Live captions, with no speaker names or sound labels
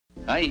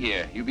I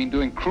hear you've been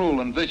doing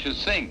cruel and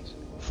vicious things.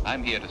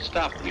 I'm here to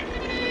stop you.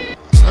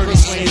 Early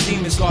slaying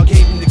demons, God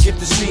gave him the gift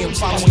to see him.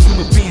 Following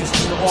human beings,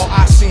 the all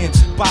I sin.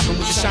 Bopping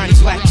with the shiny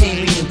black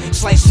cane leaning.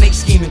 Slice snake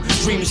scheming,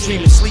 dreamers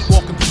dreaming.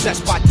 Sleepwalking,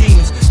 possessed by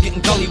demons.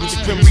 Getting gully with the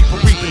grim reaper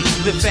reaping.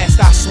 Live fast,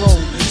 die slow.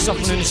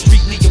 Suffering in the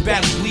street, leaking,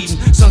 badly bleeding.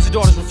 Sons and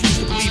daughters refuse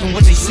to believe in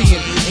what they seeing.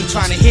 Ain't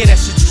trying to hear that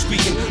shit you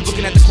speaking.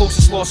 Looking at the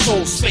closest lost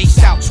soul,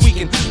 spaced out,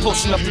 tweaking.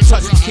 Close enough to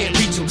touch, we can't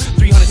reach them.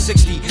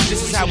 360,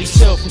 this is how we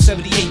chill. From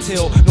 78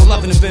 till, no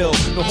love in the bill.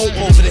 No hope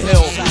over the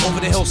hill, over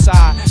the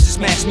hillside.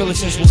 Just mass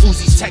militants with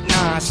Uzis, Tech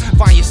 9s.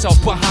 Find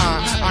yourself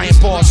behind iron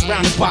bars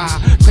surrounded by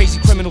crazy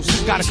criminals.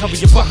 Gotta cover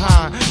your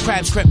behind.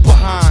 Crabs crept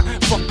behind.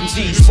 Fuck them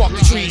D's, spark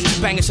the trees.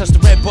 Banging touch the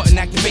red button,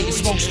 activating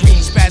smoke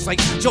screens. Spaz like,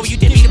 Joe, you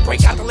didn't need to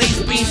break out the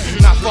laser beams.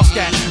 Nah, fuck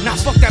that. Nah,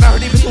 fuck that. I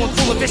heard they been doing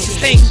cruel and vicious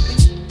things.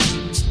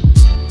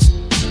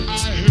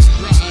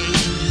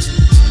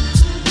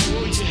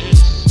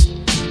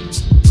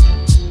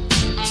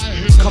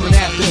 Coming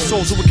after the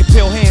souls of wicked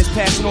pale hands,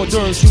 passing hors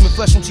d'oeuvres, human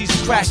flesh on cheese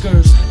and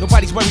crackers.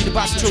 Nobody's worried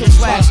about the children's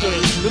laughter.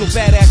 Little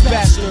badass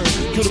bastard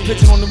killed a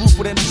pigeon on the roof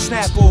with an empty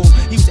snapple.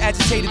 He was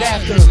agitated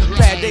after a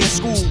bad day at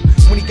school.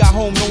 When he got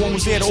home, no one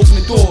was there to open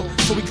the door,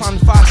 so we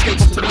climbed the fire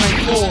escape up to the main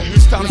floor.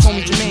 Found his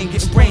homie Jermaine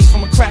getting brains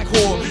from a crack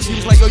whore. He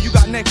was like, yo, you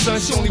got next, son,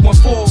 she only want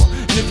 4.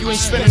 And if you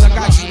ain't spinning, I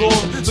got you,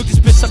 Lord. Look,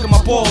 this bitch sucking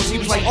my balls. He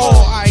was like,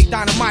 oh, alright,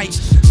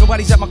 dynamite.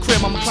 Nobody's at my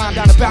crib, I'ma climb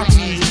down the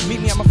balconies.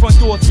 Meet me at my front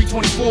door,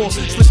 324.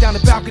 Slip down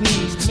the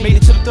balconies,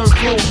 made it to the 3rd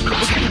floor.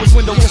 Looking through his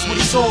window, guess what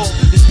he saw?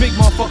 This big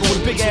motherfucker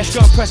with a big ass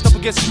gun pressed up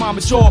against his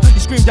mama's jaw.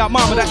 He screamed out,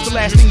 mama, that's the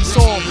last thing he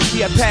saw.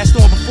 He had passed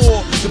on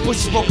before, the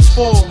bushes broke his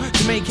fall.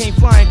 Jermaine came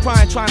flying,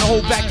 crying, trying to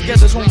hold back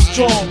together his homie's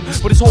jaw.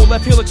 But his whole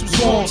left helix was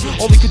gone.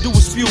 All he could do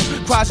was spew.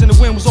 Cries in the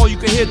wind was all you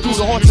could hear through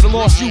the hearts of the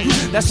lost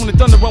youth. That's when the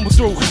thunder rumbled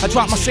through. I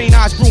dropped my St.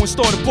 Ives brew and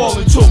started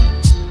balling too.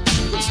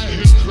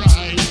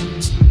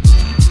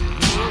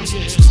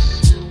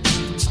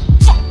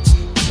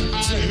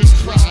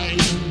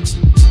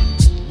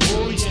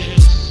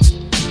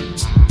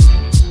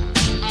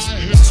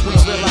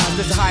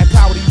 There's a higher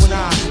power to you and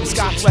I. The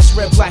sky flesh,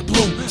 red, black,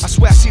 blue. I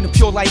swear I seen a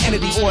pure light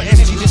entity or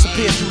energy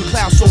disappear through the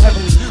clouds so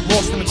heavenly.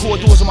 Lost in the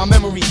corridors of my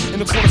memory. In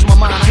the corners of my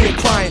mind, I hear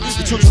crying.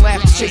 The children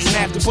laughing, chasing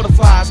after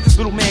butterflies.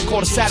 Little man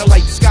caught a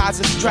satellite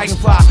disguised as a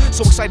dragonfly.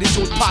 So excited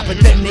so his papa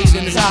detonated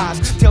in his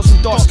eyes. Tales from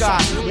dark sky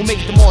will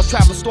make it to Mars,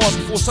 traveling stars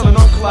before sun and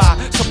earth collide.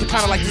 Something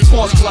kinda like this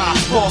Mars collide.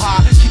 Ball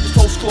high, keep the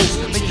toes close.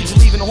 Make you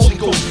believe in the Holy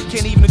Ghost.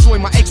 Can't even enjoy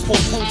my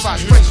exports, home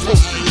fries, French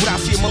toast. Without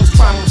seeing mothers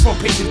crying on the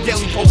front page of the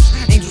Daily Post.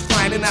 Angels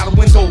flying in and out of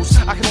windows.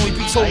 I can only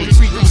be told to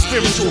free through the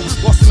spiritual.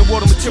 Lost in the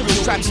world of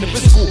materials, trapped in the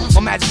physical.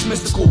 My magic's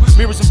mystical,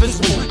 mirrors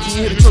invisible. Can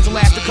you hear the children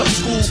laugh to cut in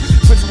school?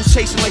 Principals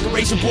chasing like a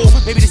raging bull.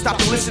 Maybe they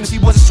stopped to listen if he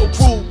wasn't so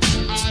cruel.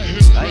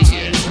 I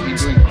hear you're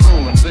doing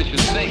cruel and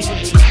vicious things.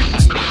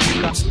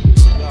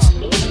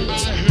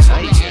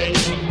 I hear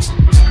you.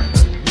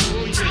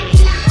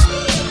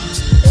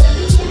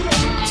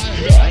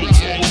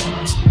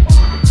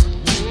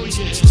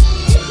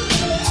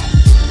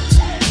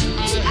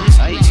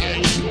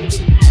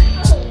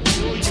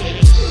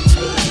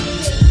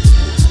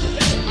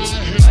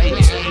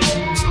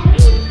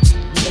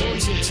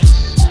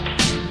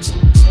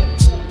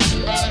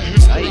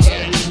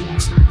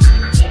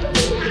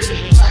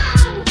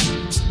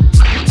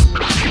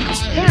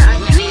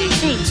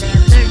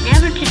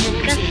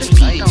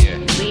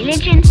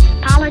 Religion,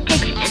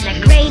 politics, and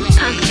the great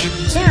pumpkin.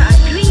 There are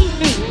 3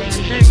 things they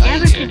have learned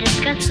never to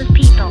discuss with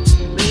people.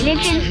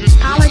 Religion,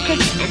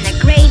 politics, and the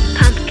great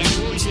pumpkin.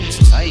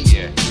 I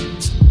hear.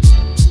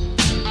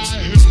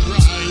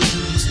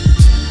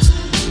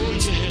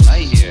 I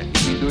hear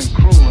you've been doing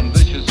cruel and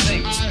vicious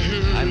things.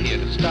 I'm here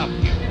to stop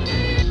you.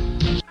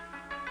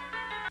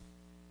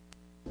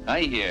 I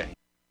hear.